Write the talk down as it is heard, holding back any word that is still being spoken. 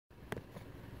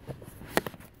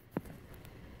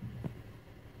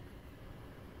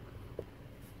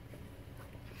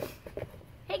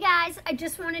guys, I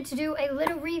just wanted to do a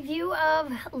little review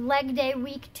of leg day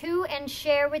week 2 and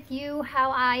share with you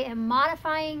how I am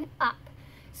modifying up.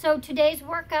 So today's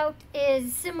workout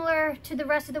is similar to the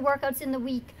rest of the workouts in the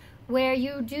week, where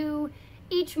you do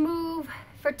each move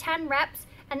for 10 reps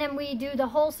and then we do the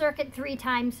whole circuit 3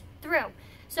 times through.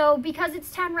 So because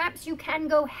it's 10 reps, you can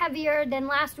go heavier than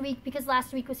last week because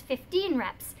last week was 15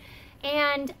 reps.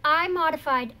 And I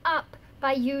modified up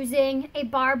by using a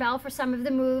barbell for some of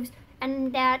the moves,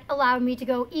 and that allowed me to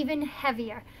go even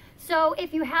heavier. So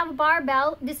if you have a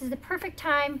barbell, this is the perfect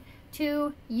time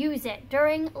to use it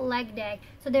during leg day.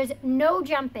 So there's no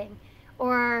jumping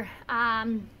or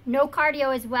no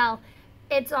cardio as well.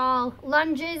 It's all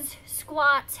lunges,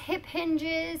 squats, hip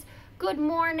hinges, good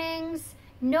mornings,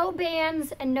 no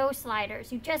bands and no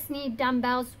sliders. You just need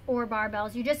dumbbells or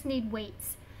barbells. You just need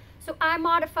weights. So I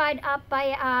modified up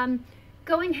by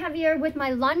going heavier with my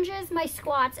lunges, my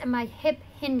squats, and my hip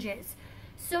hinges.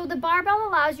 So the barbell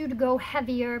allows you to go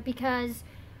heavier because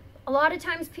a lot of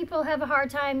times people have a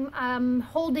hard time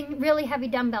holding really heavy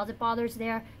dumbbells. It bothers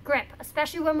their grip,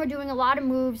 especially when we're doing a lot of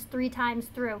moves 3 times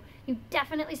through. You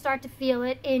definitely start to feel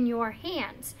it in your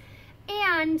hands.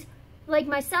 And like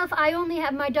myself,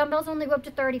 my dumbbells only go up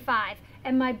to 35,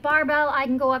 and my barbell, I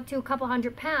can go up to a couple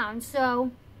hundred pounds. So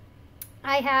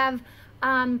I have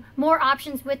more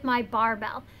options with my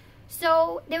barbell.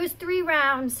 So there was 3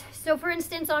 rounds. So for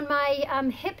instance, on my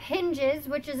hip hinges,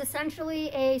 which is essentially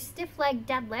a stiff leg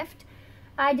deadlift,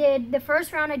 the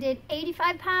first round I did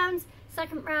 85 pounds,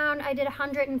 second round I did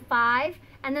 105,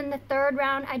 and then the third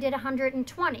round I did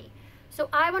 120. So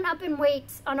I went up in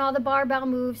weights on all the barbell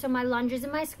moves, so my lunges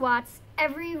and my squats.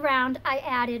 Every round I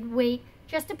added weight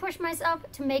just to push myself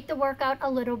to make the workout a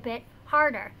little bit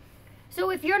harder. So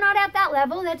if you're not at that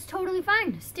level, that's totally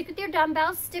fine. Stick with your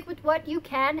dumbbells, stick with what you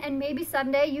can, and maybe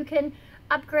someday you can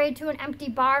upgrade to an empty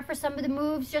bar for some of the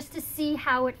moves just to see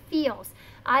how it feels.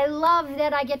 I love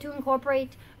that I get to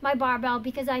incorporate my barbell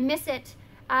because I miss it.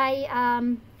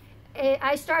 I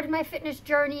started my fitness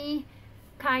journey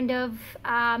kind of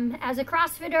as a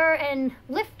CrossFitter and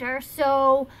lifter,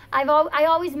 so I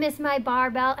always miss my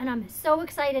barbell, and I'm so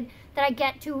excited that I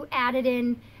get to add it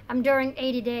in during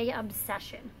 80-day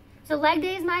obsession. So leg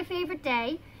day is my favorite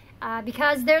day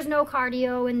because there's no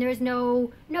cardio and there's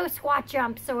no squat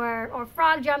jumps or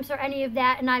frog jumps or any of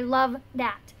that, and I love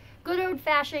that. Good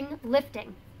old-fashioned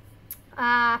lifting.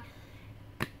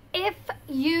 If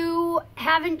you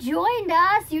haven't joined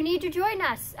us, you need to join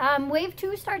us. Wave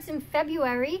 2 starts in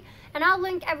February, and I'll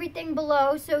link everything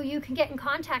below so you can get in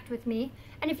contact with me.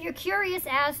 And if you're curious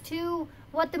as to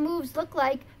what the moves look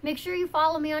like, make sure you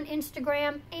follow me on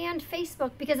Instagram and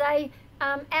Facebook because I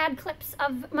add clips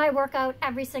of my workout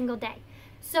every single day.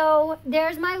 So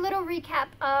there's my little recap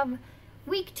of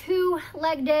week 2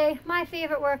 leg day, my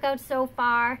favorite workout so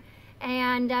far.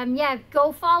 And yeah,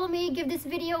 go follow me, give this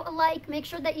video a like, make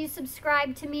sure that you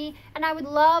subscribe to me, and I would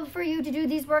love for you to do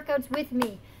these workouts with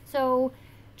me. So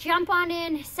jump on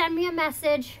in, send me a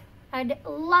message. I'd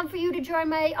love for you to join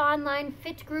my online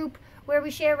fit group where we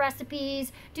share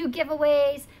recipes, do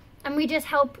giveaways, and we just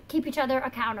help keep each other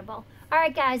accountable. All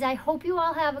right, guys, I hope you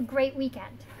all have a great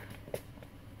weekend.